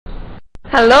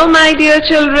Hello my dear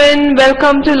children,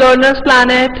 welcome to Learner's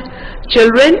Planet.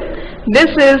 Children, this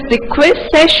is the quiz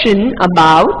session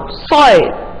about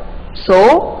soil.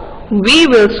 So, we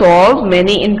will solve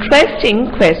many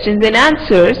interesting questions and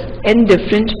answers in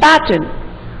different patterns.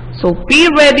 So, be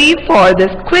ready for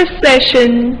this quiz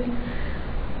session.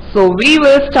 So, we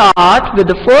will start with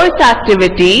the first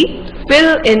activity,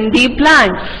 fill in the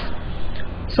blanks.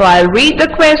 So, I'll read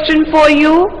the question for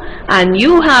you and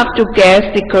you have to guess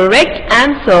the correct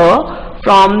answer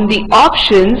from the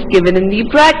options given in the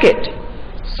bracket.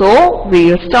 So,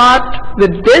 we'll start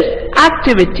with this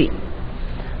activity.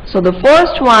 So, the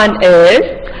first one is,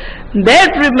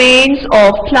 dead remains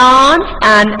of plants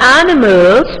and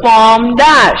animals form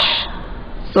dash.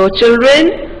 So,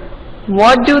 children,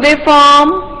 what do they form?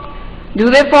 Do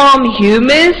they form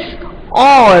humus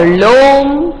or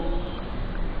loam?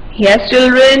 Yes,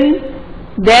 children,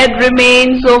 dead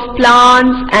remains of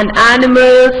plants and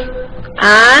animals,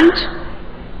 and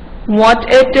what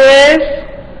it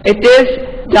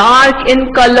is dark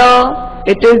in color.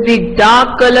 It is the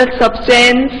dark colored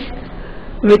substance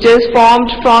which is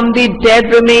formed from the dead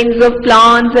remains of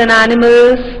plants and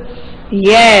animals.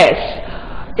 Yes,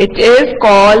 it is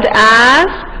called as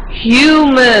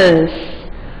humus.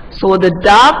 So the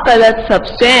dark colored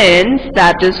substance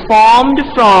that is formed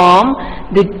from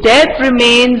the dead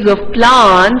remains of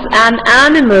plants and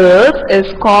animals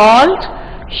is called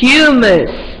humus.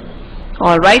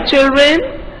 Alright children,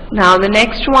 now the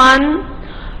next one.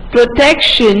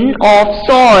 Protection of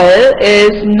soil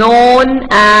is known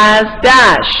as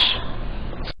dash.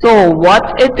 So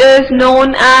what it is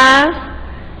known as?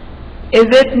 Is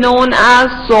it known as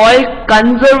soil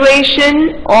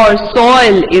conservation or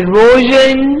soil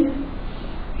erosion?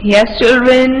 Yes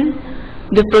children,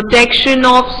 the protection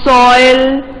of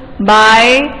soil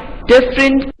by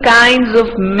different kinds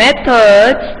of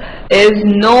methods is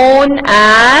known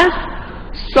as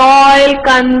soil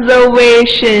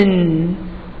conservation.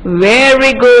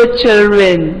 Very good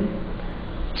children.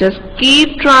 Just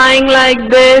keep trying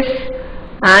like this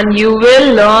and you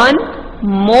will learn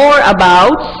more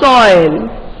about soil.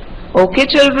 Okay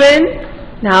children,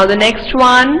 now the next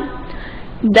one.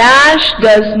 Dash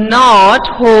does not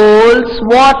holds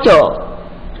water.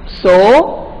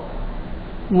 So,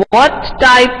 what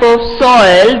type of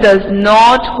soil does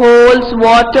not holds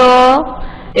water?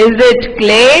 Is it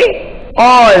clay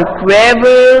or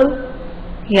gravel?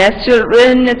 Yes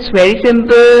children, it's very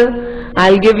simple.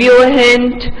 I'll give you a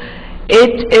hint.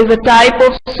 It is a type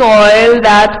of soil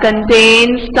that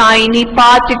contains tiny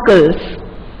particles.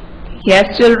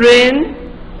 Yes children?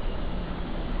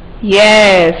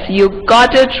 Yes, you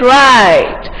got it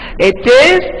right. It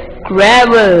is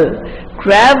gravel.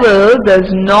 Gravel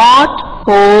does not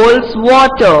hold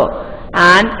water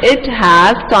and it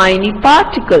has tiny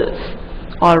particles.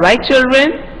 Alright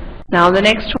children, now the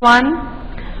next one.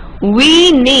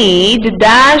 We need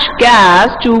dash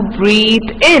gas to breathe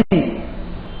in.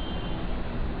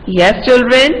 Yes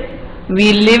children,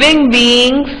 we living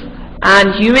beings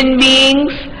and human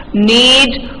beings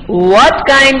need what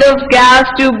kind of gas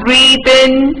to breathe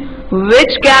in?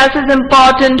 Which gas is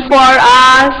important for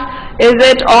us? Is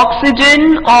it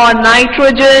oxygen or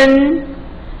nitrogen?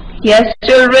 Yes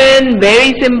children,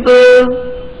 very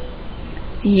simple.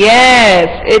 Yes,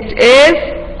 it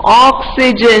is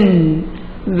oxygen.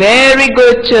 Very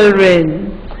good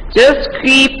children. Just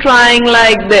keep trying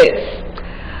like this.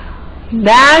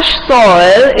 Dash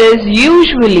soil is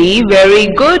usually very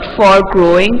good for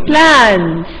growing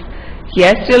plants.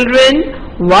 Yes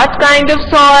children, what kind of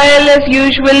soil is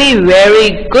usually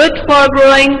very good for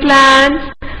growing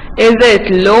plants? Is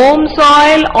it loam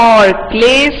soil or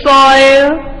clay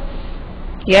soil?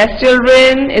 Yes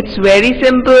children, it's very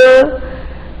simple.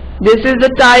 This is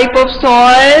the type of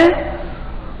soil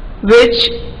which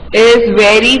is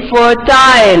very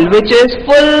fertile, which is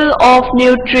full of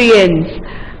nutrients,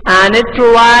 and it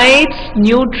provides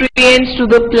nutrients to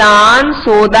the plant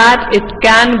so that it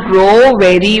can grow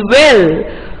very well.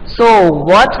 So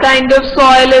what kind of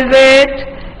soil is it?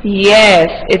 Yes,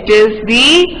 it is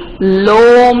the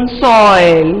loam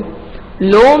soil.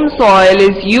 Loam soil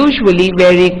is usually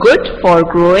very good for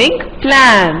growing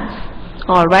plants.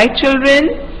 Alright children,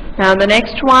 now the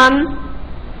next one.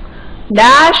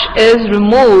 Dash is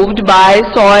removed by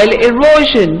soil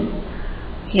erosion.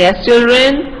 Yes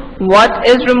children, what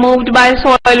is removed by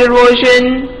soil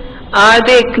erosion? Are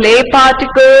they clay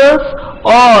particles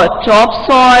or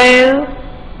topsoil?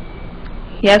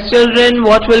 Yes children,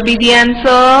 what will be the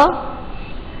answer?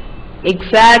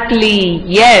 Exactly,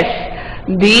 yes.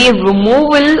 The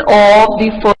removal of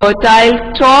the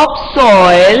fertile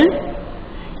topsoil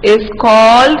is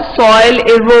called soil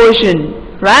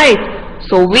erosion, right?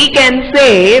 So we can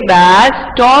say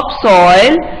that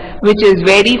topsoil, which is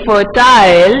very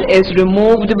fertile, is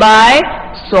removed by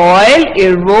soil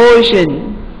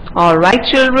erosion. Alright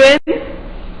children.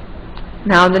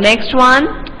 Now the next one.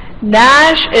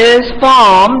 Dash is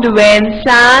formed when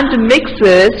sand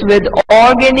mixes with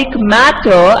organic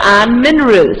matter and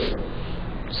minerals.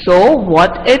 So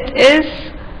what it is?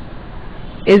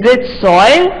 Is it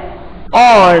soil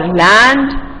or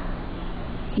land?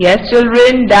 Yes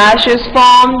children, dash is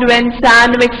formed when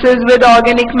sand mixes with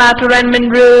organic matter and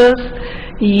minerals.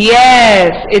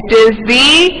 Yes, it is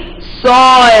the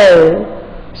soil.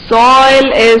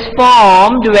 Soil is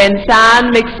formed when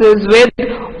sand mixes with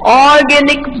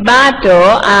organic matter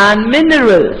and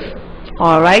minerals.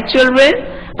 Alright children,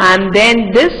 and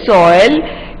then this soil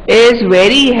is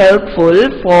very helpful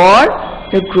for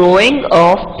the growing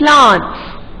of plants.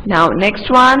 Now next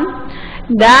one.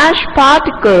 Dash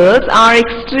particles are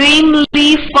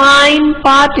extremely fine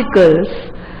particles.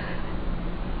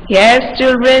 Yes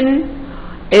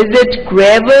children, is it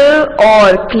gravel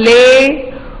or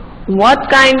clay? What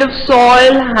kind of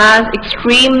soil has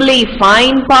extremely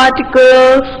fine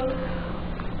particles?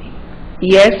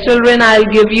 Yes children, I'll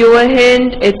give you a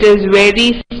hint. It is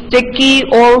very sticky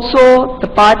also. The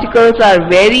particles are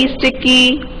very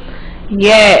sticky.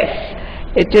 Yes,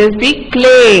 it is the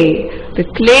clay. The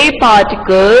clay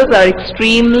particles are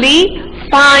extremely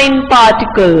fine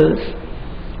particles.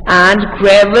 And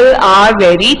gravel are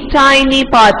very tiny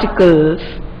particles.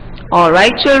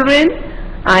 Alright children,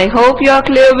 I hope you are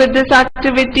clear with this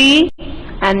activity.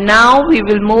 And now we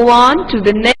will move on to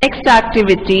the next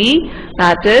activity,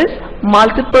 that is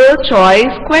multiple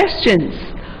choice questions.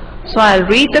 So I'll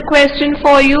read the question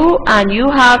for you and you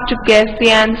have to guess the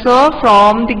answer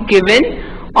from the given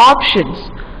options.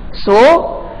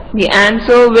 So the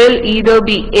answer will either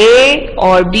be A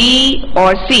or B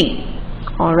or C.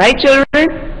 Alright children,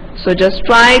 so just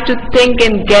try to think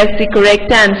and guess the correct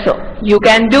answer. You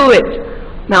can do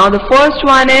it. Now the first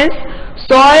one is,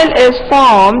 soil is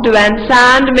formed when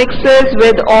sand mixes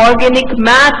with organic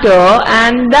matter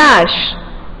and dash.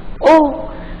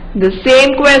 Oh, the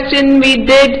same question we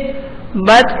did,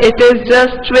 but it is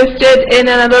just twisted in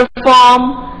another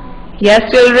form. Yes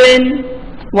children,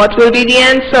 what will be the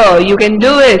answer? You can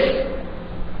do it.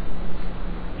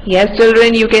 Yes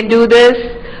children, you can do this.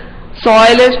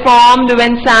 Soil is formed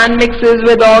when sand mixes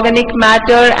with organic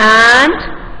matter and,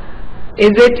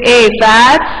 is it A,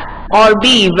 fats, or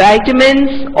B,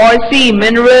 vitamins, or C,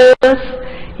 minerals?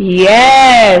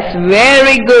 Yes,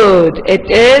 very good. It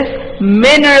is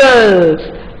minerals.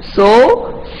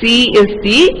 So C is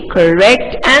the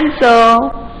correct answer.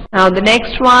 Now the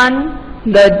next one.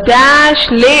 The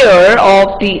dash layer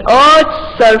of the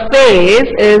earth's surface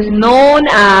is known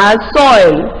as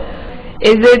soil.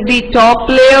 Is it the top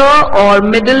layer or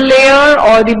middle layer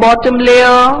or the bottom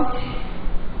layer?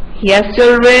 Yes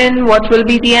children, what will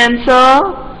be the answer?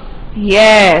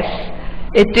 Yes,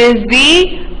 it is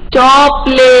the top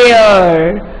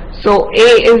layer. So A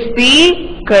is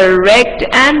the correct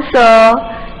answer.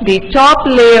 The top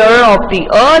layer of the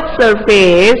earth's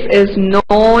surface is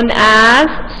known as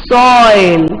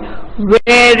soil.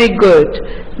 Very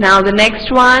good. Now the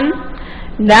next one.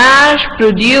 Dash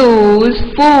produce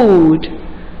food.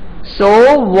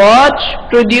 So what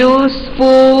produce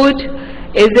food?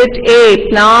 Is it A,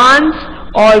 plants,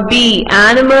 or B,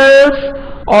 animals,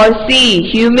 or C,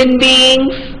 human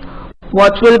beings?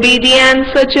 What will be the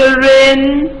answer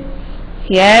children?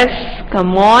 Yes,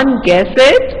 come on, guess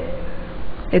it.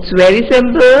 It's very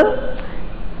simple.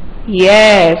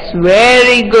 Yes,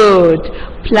 very good.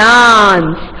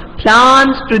 Plants.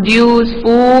 Plants produce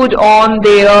food on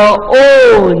their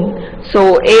own.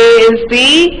 So A is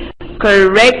the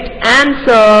correct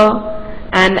answer.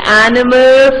 And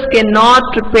animals cannot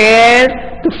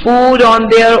prepare the food on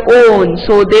their own.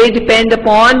 So they depend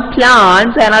upon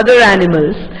plants and other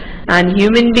animals. And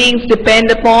human beings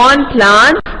depend upon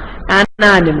plants and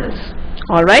animals.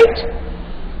 Alright?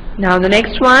 Now the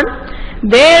next one.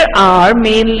 There are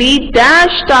mainly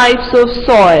dash types of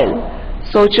soil.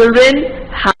 So children,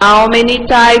 how many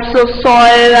types of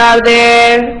soil are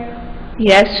there?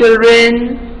 Yes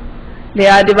children. They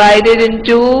are divided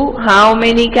into how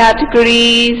many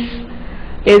categories?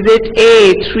 Is it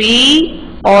A,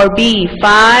 3 or B,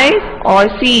 5 or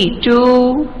C,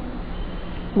 2?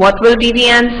 What will be the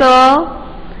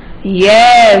answer?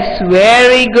 Yes,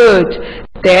 very good.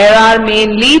 There are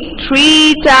mainly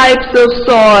 3 types of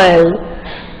soil.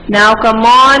 Now come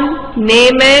on,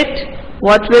 name it.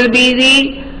 What will be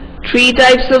the 3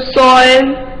 types of soil?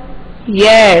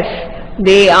 Yes,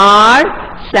 they are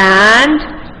sand,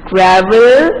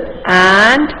 gravel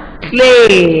and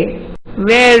clay.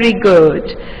 Very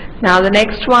good. Now the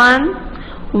next one.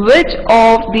 Which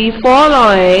of the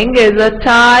following is a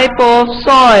type of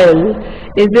soil?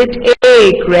 Is it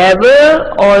A,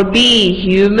 gravel, or B,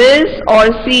 humus,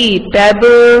 or C,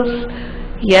 pebbles?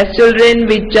 Yes children,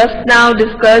 we just now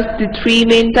discussed the three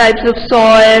main types of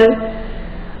soil.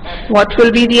 What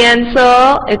will be the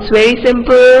answer? It's very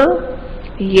simple.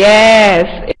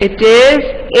 Yes, it is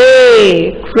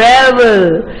A,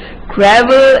 gravel.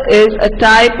 Gravel is a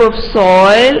type of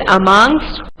soil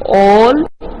amongst all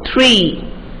three.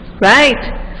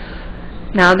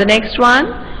 Right? Now the next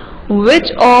one.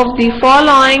 Which of the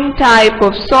following type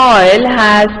of soil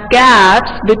has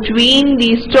gaps between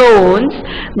the stones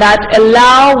that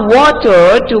allow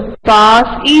water to pass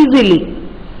easily?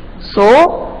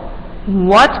 So,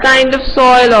 what kind of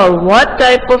soil or what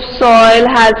type of soil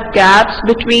has gaps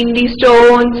between the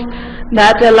stones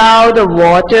that allow the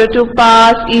water to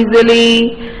pass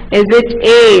easily? Is it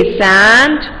A,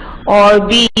 sand, or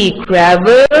B,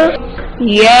 gravel?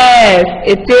 Yes,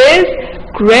 it is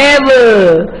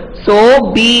gravel.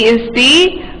 So B is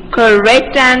the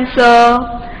correct answer.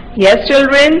 Yes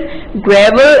children,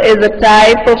 gravel is a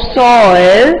type of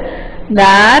soil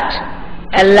that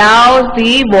allows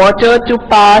the water to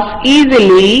pass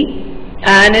easily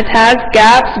and it has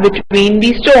gaps between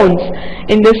the stones.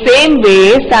 In the same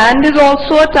way, sand is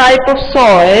also a type of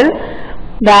soil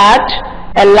that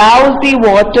allows the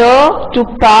water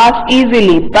to pass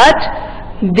easily, but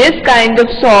this kind of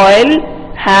soil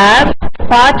has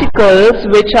particles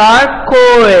which are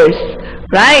coarse,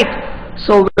 right?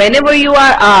 So whenever you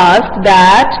are asked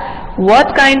that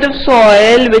what kind of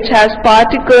soil which has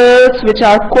particles which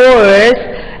are coarse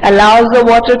allows the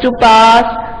water to pass,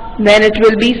 then it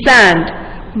will be sand.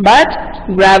 But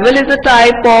gravel is a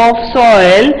type of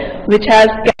soil which has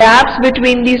gaps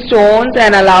between the stones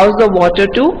and allows the water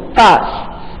to pass.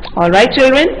 Alright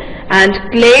children, and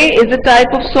clay is a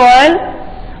type of soil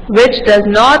which does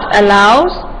not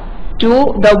allow to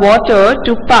the water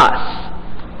to pass.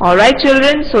 Alright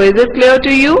children, so is it clear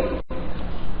to you?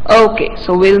 Okay,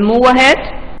 so we'll move ahead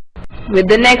with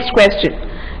the next question.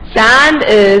 Sand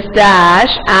is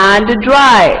dash and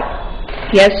dry.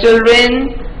 Yes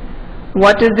children,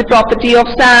 what is the property of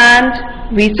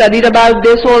sand? We studied about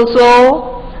this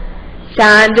also.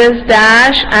 Sand is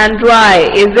dash and dry.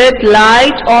 Is it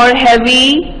light or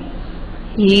heavy?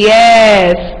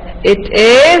 Yes, it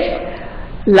is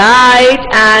light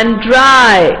and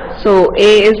dry. So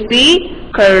A is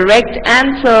the correct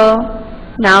answer.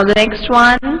 Now the next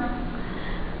one.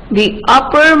 The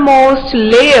uppermost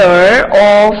layer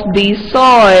of the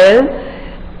soil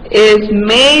is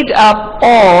made up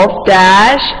of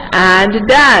dash and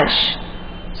dash.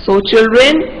 So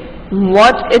children,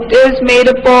 what it is made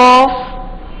up of?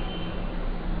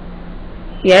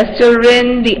 Yes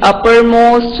children, the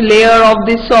uppermost layer of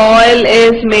the soil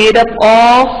is made up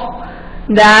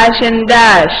of dash and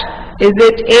dash. Is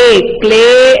it A,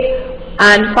 clay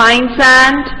and fine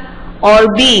sand, or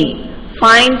B,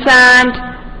 fine sand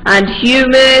and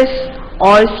humus,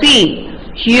 or C,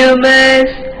 humus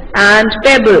and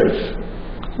pebbles?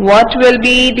 What will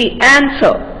be the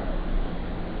answer?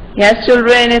 Yes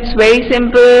children, it's very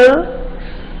simple.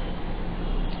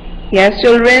 Yes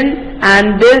children,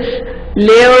 and this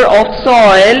layer of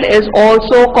soil is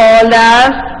also called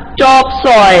as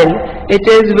topsoil. It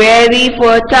is very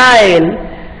fertile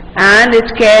and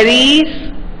it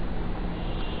carries,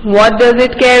 what does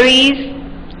it carry?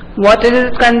 What is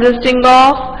it consisting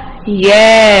of?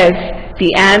 Yes,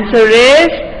 the answer is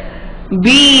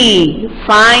B,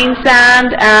 fine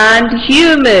sand and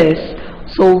humus.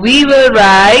 So we will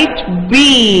write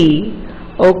B.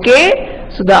 Okay,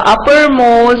 so the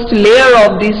uppermost layer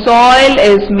of the soil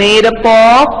is made up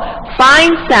of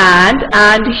fine sand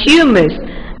and humus,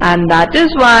 and that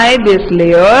is why this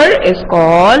layer is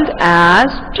called as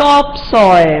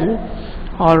topsoil.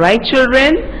 Alright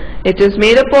children, it is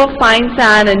made up of fine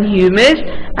sand and humus,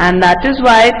 and that is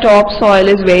why topsoil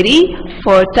is very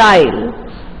fertile.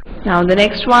 Now the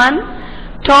next one.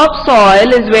 Topsoil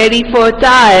is very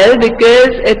fertile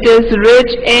because it is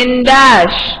rich in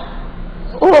dash.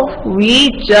 Oh, we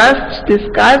just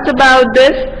discussed about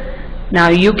this. Now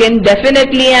you can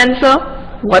definitely answer.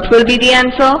 What will be the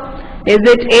answer? Is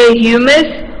it A, humus,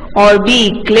 or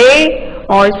B, clay,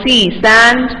 or C,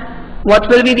 sand? What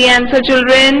will be the answer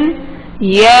children?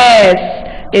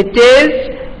 Yes, it is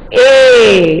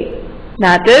A.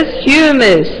 That is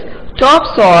humus.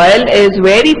 Topsoil is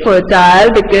very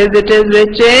fertile because it is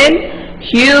rich in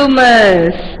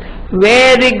humus.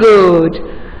 Very good.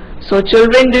 So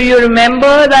children, do you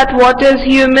remember that what is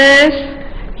humus?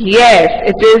 Yes,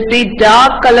 it is the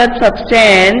dark colored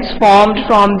substance formed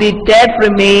from the dead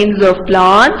remains of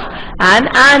plants and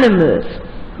animals.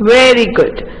 Very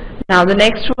good. Now the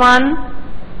next one.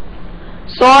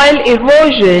 Soil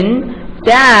erosion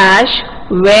dash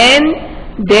when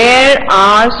there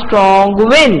are strong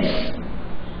winds.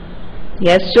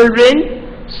 Yes,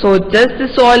 children. So does the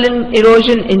soil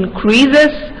erosion increases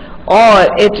or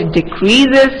it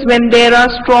decreases when there are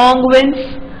strong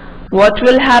winds? What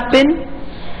will happen?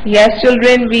 Yes,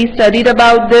 children, we studied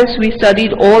about this. We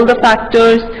studied all the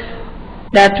factors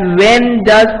that when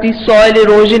does the soil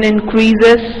erosion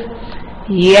increases?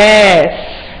 Yes,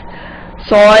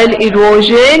 soil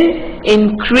erosion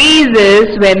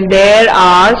increases when there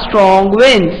are strong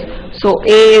winds. So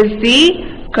A is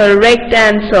the correct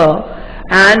answer.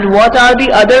 And what are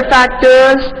the other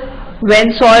factors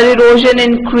when soil erosion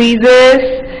increases?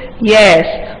 Yes,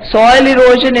 soil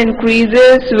erosion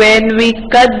increases when we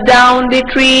cut down the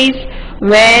trees,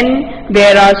 when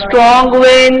there are strong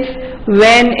winds,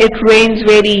 when it rains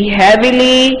very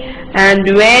heavily,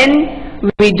 and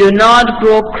when we do not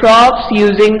grow crops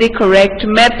using the correct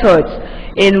methods.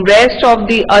 In rest of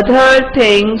the other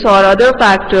things or other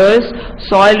factors,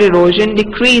 soil erosion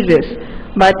decreases.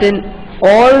 But in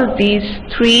all these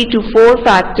 3 to 4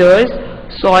 factors,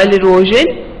 soil erosion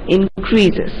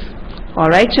increases.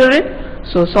 Alright, children?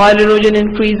 So soil erosion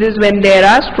increases when there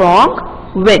are strong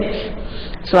winds.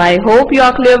 So I hope you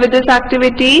are clear with this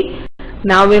activity.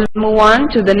 Now we'll move on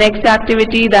to the next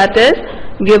activity, that is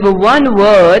give one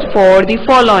word for the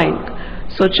following.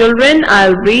 So children,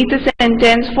 I'll read the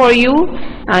sentence for you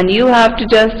and you have to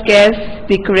just guess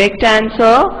the correct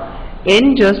answer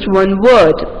in just one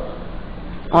word.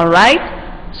 Alright,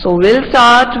 so we'll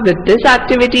start with this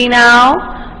activity now.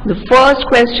 The first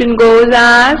question goes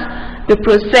as the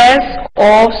process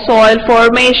of soil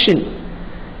formation.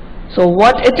 So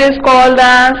what it is called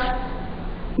as?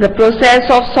 The process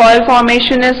of soil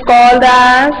formation is called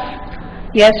as?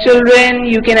 Yes, children,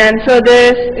 you can answer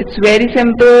this. It's very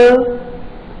simple.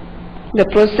 The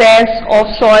process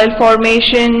of soil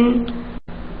formation.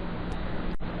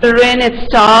 Children, it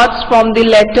starts from the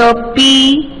letter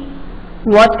P.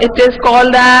 What it is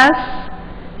called as?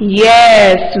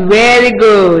 Yes, very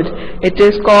good. It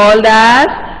is called as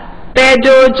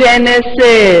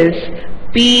pedogenesis.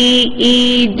 Pedogenesis.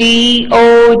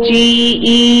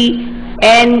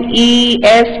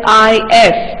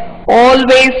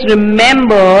 Always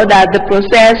remember that the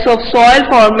process of soil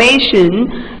formation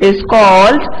is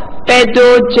called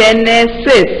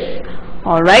pedogenesis.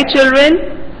 Alright, children.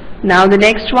 Now the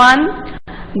next one.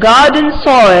 Garden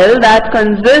soil that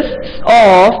consists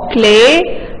of clay,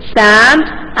 sand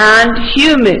and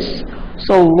humus.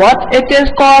 So what it is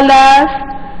called as?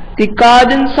 The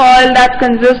garden soil that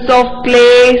consists of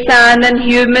clay, sand and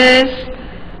humus.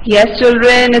 Yes,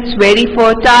 children, it's very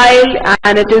fertile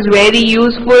and it is very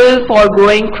useful for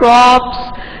growing crops.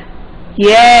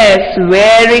 Yes,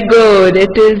 very good.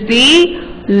 It is the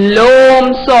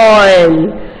loam soil,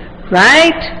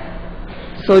 right?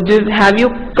 So have you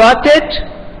got it?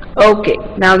 Okay,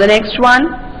 now the next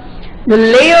one. The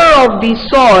layer of the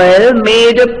soil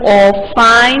made up of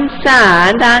fine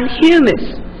sand and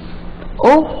humus.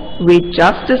 Oh, we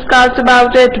just discussed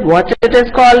about it. What it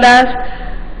is called as?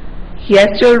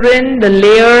 Yes, children, the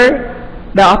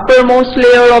uppermost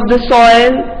layer of the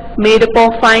soil made up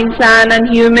of fine sand and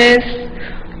humus.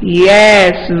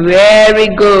 Yes, very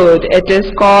good. It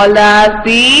is called as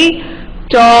the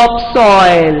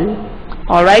topsoil.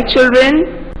 Alright,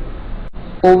 children.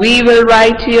 We will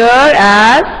write here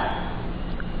as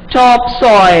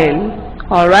topsoil.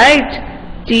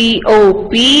 Alright.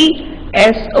 T-O-P-S-O-I-L.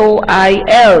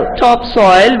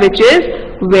 Topsoil, which is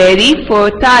very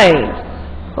fertile.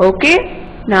 Okay.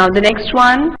 Now the next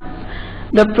one.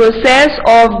 The process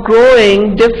of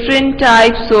growing different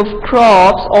types of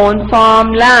crops on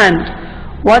farmland.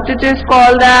 What it is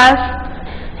called as?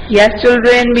 Yes,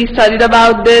 children, we studied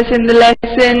about this in the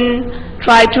lesson.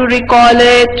 Try to recall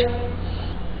it.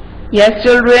 Yes,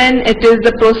 children, it is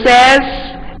the process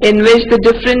in which the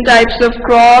different types of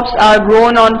crops are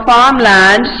grown on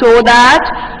farmland so that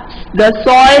the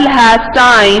soil has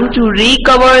time to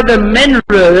recover the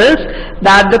minerals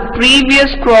that the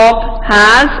previous crop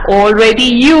has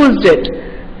already used it.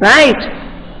 Right?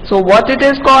 So what it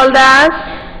is called as?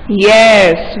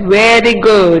 Yes, very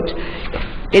good.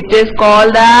 It is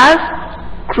called as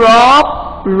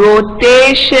crop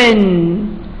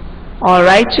rotation.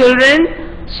 Alright, children?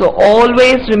 So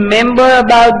always remember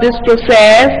about this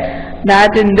process,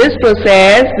 that in this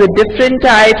process the different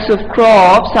types of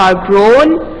crops are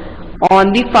grown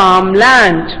on the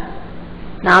farmland.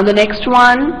 Now the next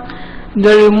one.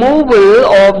 The removal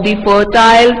of the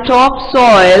fertile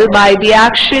topsoil by the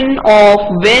action of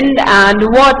wind and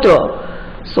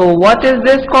water. So what is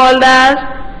this called as?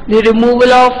 The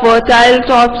removal of fertile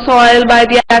topsoil by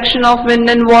the action of wind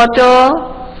and water?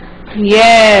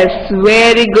 Yes,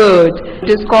 very good. It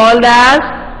is called as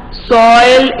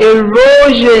soil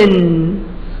erosion.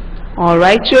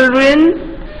 Alright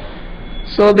children.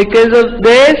 So because of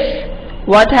this,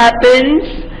 what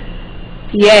happens?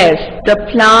 Yes, the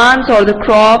plants or the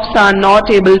crops are not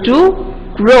able to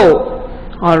grow.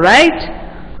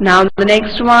 Alright. Now the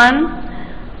next one.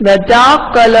 The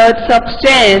dark colored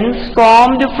substance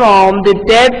formed from the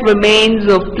dead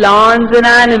remains of plants and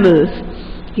animals.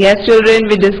 Yes children,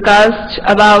 we discussed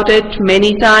about it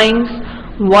many times.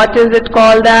 What is it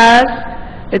called as?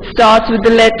 It starts with the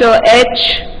letter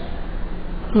H.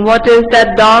 What is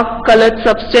that dark colored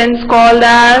substance called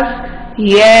as?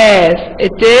 Yes,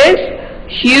 it is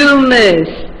humus.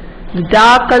 The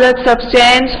dark colored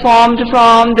substance formed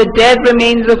from the dead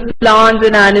remains of plants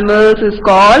and animals is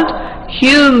called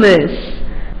humus.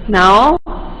 Now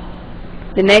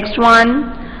the next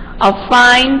one. A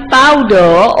fine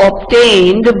powder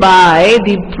obtained by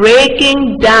the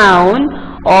breaking down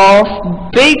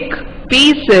of big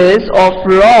pieces of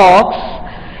rocks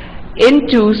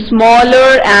into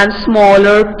smaller and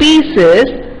smaller pieces.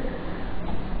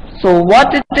 So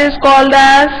what it is called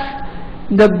as?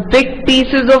 The big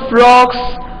pieces of rocks,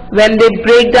 when they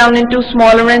break down into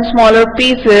smaller and smaller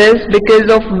pieces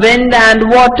because of wind and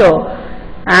water,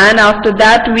 and after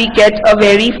that we get a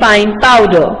very fine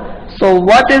powder. So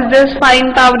what is this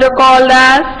fine powder called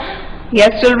as?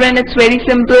 Yes children, it's very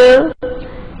simple.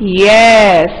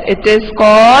 Yes, it is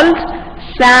called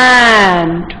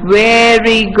sand.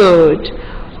 Very good.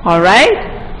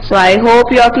 Alright, so I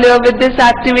hope you are clear with this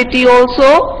activity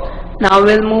also. Now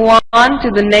we'll move on to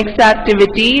the next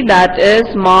activity, that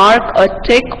is mark a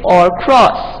tick or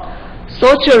cross.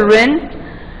 So children,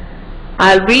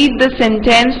 I'll read the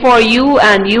sentence for you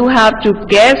and you have to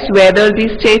guess whether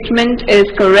the statement is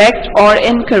correct or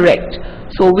incorrect.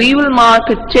 So we will mark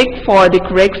a tick for the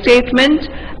correct statement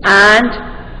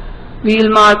and we will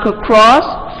mark a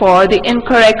cross for the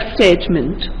incorrect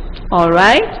statement.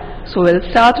 Alright, so we'll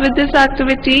start with this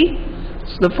activity.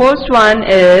 So the first one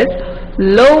is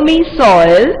loamy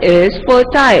soil is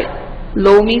fertile.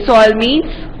 Loamy soil means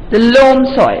the loam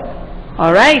soil.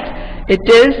 Alright. It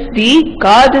is the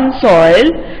garden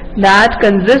soil that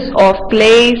consists of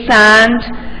clay, sand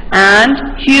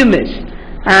and humus,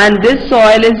 and this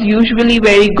soil is usually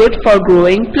very good for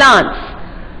growing plants.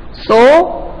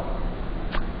 So,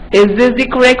 is this the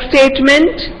correct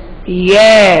statement?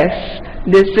 Yes,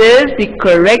 this is the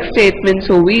correct statement,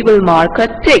 so we will mark a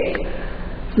tick.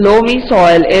 Loamy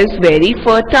soil is very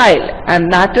fertile and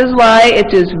that is why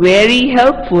it is very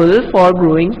helpful for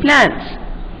growing plants.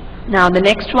 Now the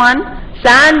next one,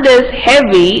 sand is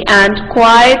heavy and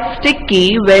quite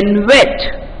sticky when wet.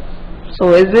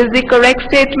 So is this the correct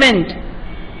statement?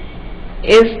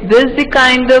 Is this the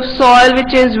kind of soil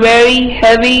which is very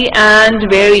heavy and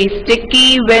very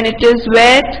sticky when it is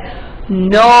wet?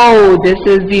 No, this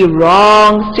is the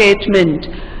wrong statement.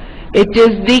 It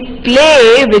is the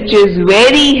clay which is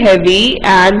very heavy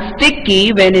and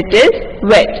sticky when it is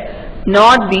wet,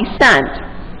 not the sand.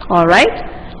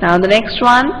 Alright, now the next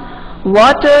one.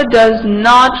 Water does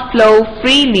not flow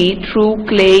freely through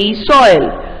clay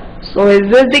soil. So is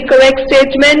this the correct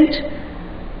statement?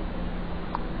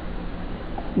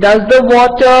 Does the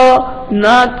water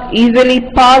not easily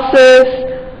passes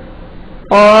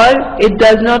or it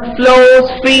does not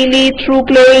flows freely through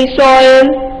clay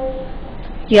soil?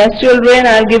 Yes children,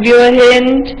 I'll give you a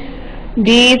hint.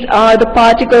 These are the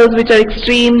particles which are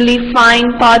extremely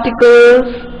fine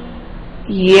particles.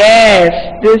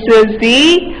 Yes, this is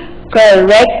the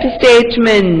correct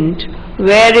statement.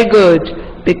 Very good.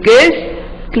 Because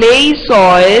clay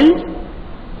soil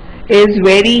is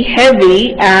very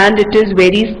heavy and it is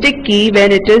very sticky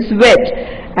when it is wet,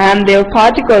 and their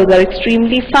particles are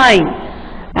extremely fine,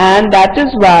 and that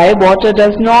is why water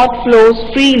does not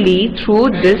flow freely through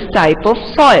this type of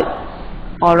soil.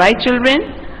 Alright children,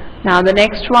 now the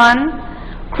next one.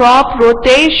 Crop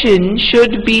rotation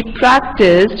should be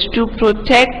practiced to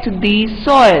protect the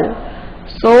soil.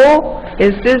 So,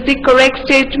 is this the correct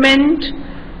statement?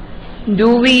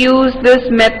 Do we use this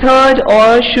method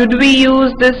or should we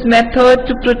use this method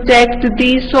to protect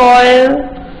the soil?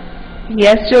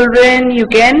 Yes children, you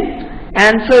can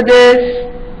answer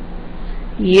this.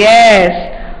 Yes,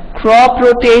 crop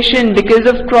rotation. Because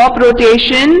of crop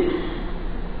rotation,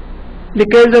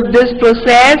 because of this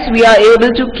process, we are able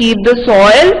to keep the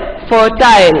soil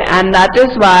fertile, and that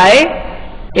is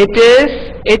why it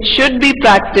is it should be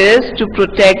practiced to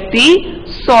protect the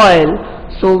soil.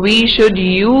 So we should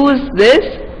use this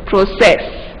process.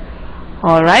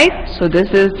 Alright, so this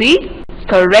is the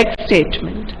correct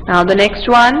statement. Now the next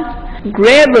one.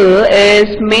 Gravel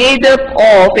is made up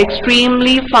of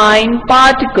extremely fine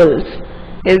particles.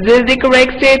 Is this the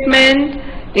correct statement?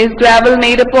 Is gravel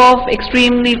made up of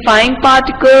extremely fine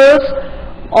particles,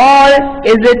 or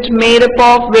is it made up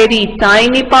of very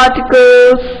tiny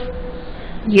particles?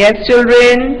 Yes,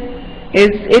 children,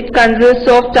 it consists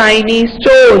of tiny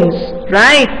stones,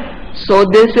 right? So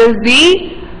this is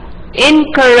the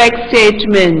incorrect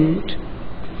statement.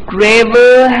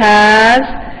 Gravel has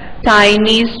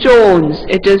tiny stones.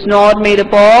 It is not made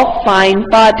up of fine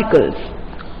particles.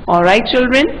 Alright,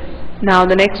 children. Now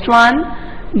the next one.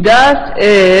 Dust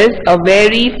is a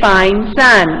very fine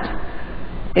sand.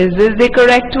 Is this the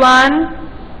correct one?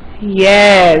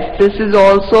 Yes, this is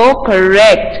also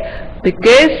correct,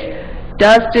 because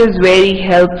dust is very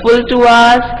helpful to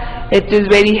us. It is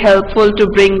very helpful to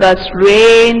bring us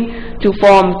rain, to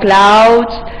form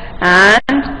clouds, and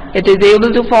it is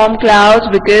able to form clouds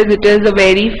because it is a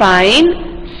very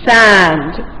fine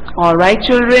sand. Alright,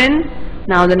 children.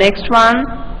 Now the next one.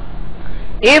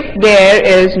 If there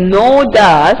is no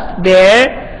dust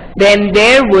there, then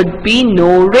there would be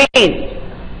no rain.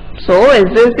 So is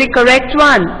this the correct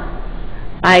one?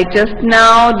 I just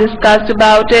now discussed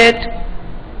about it,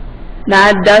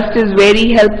 that dust is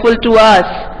very helpful to us,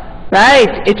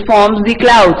 right? It forms the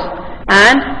clouds,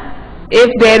 and if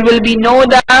there will be no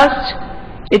dust,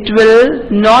 it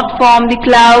will not form the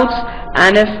clouds,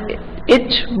 and if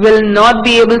it will not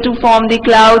be able to form the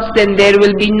clouds, then there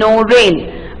will be no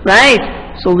rain, right?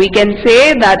 So we can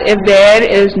say that if there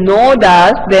is no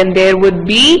dust, then there would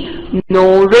be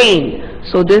no rain.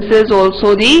 So this is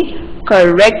also the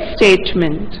correct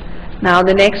statement. Now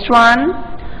the next one.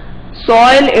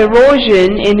 Soil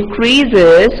erosion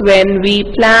increases when we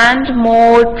plant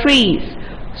more trees.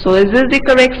 So is this the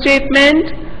correct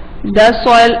statement? Does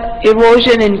soil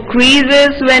erosion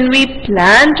increases when we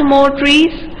plant more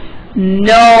trees?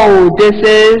 No, this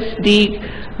is the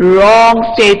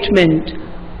wrong statement.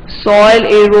 Soil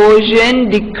erosion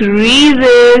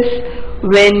decreases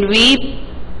when we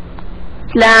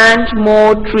plant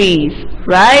more trees,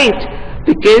 right?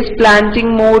 Because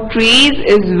planting more trees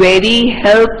is very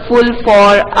helpful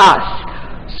for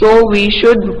us. So we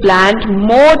should plant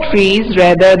more trees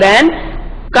rather than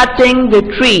cutting the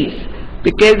trees,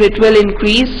 because it will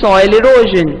increase soil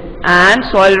erosion, and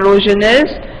soil erosion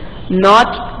is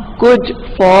not good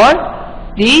for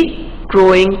the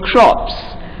growing crops.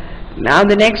 Now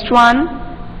the next one.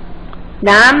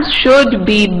 Dams should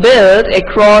be built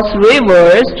across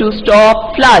rivers to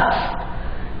stop floods.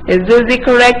 Is this the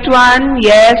correct one?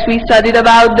 Yes, we studied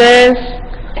about this.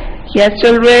 Yes,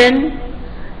 children?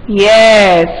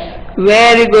 Yes,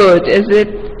 very good. It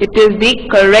is the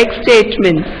correct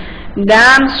statement.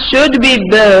 Dams should be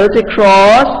built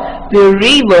across the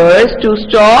rivers to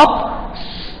stop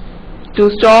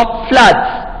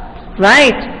floods,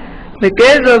 right?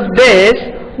 Because of this,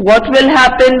 what will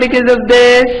happen because of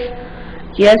this?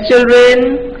 Yes,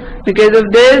 children, because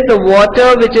of this, the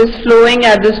water which is flowing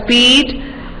at the speed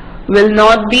will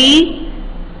not be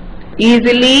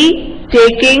easily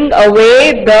taking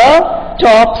away the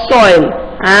topsoil,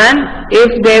 and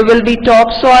if there will be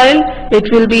topsoil, it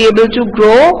will be able to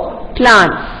grow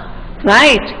plants,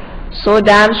 right? So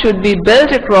dams should be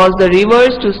built across the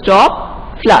rivers to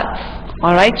stop floods.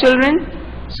 Alright, children,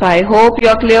 so I hope you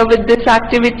are clear with this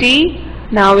activity.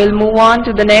 Now we'll move on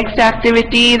to the next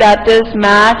activity, that is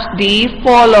match the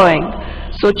following.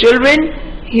 So children,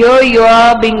 here you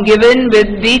are being given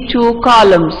with the two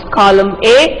columns, column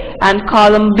A and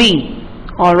column B.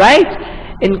 Alright,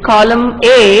 in column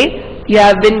A you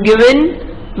have been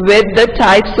given with the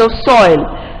types of soil,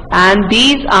 and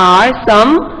these are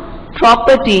some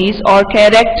properties or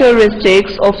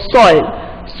characteristics of soil.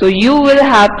 So you will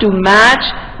have to match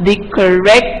the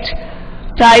correct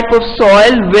type of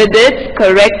soil with its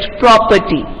correct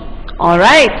property.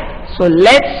 Alright, so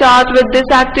let's start with this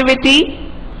activity.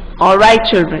 Alright,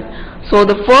 children, so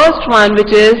the first one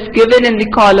which is given in the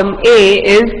column A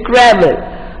is gravel.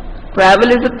 Gravel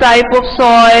is a type of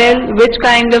soil. Which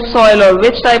kind of soil or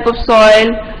which type of soil?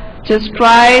 Just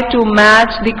try to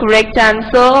match the correct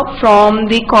answer from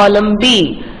the column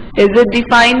B. Is it the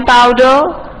fine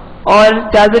powder,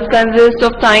 or does it consist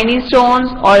of tiny stones,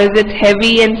 or is it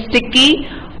heavy and sticky,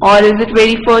 or is it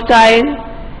very fertile?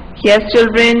 Yes,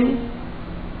 children.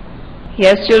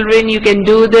 Yes, children, you can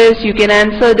do this, you can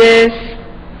answer this.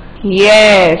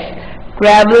 Yes,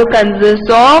 gravel consists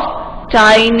of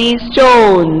tiny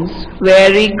stones.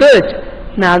 Very good.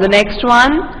 Now the next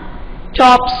one.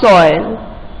 topsoil.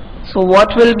 So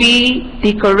what will be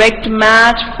the correct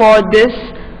match for this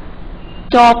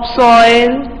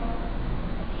topsoil?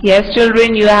 Yes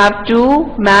children, you have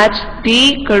to match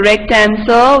the correct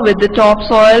answer with the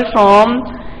topsoil from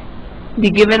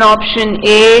the given option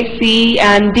A, C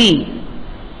and D.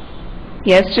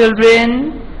 Yes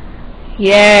children?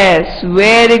 Yes,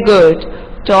 very good.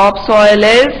 Topsoil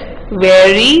is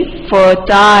very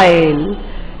fertile.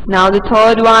 Now the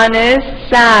third one is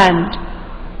sand.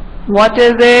 What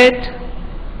is it?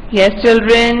 Yes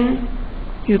children,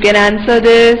 you can answer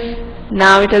this.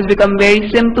 Now it has become very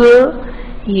simple.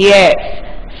 Yes,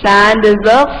 sand is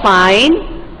a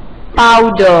fine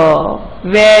powder.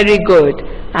 Very good.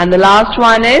 And the last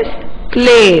one is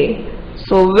clay.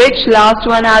 So which last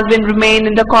one has been remained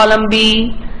in the column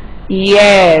B?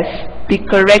 Yes, the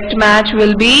correct match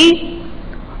will be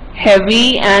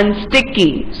heavy and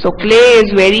sticky. So clay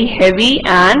is very heavy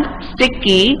and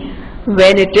sticky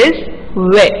when it is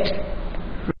wet.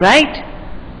 Right?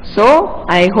 So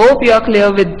I hope you are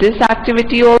clear with this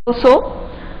activity also.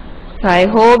 I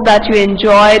hope that you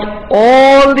enjoyed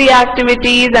all the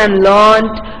activities and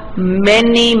learned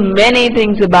many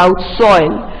things about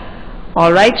soil.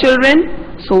 Alright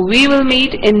children, so we will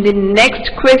meet in the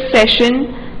next quiz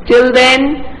session. Till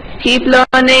then, keep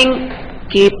learning,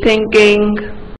 keep thinking.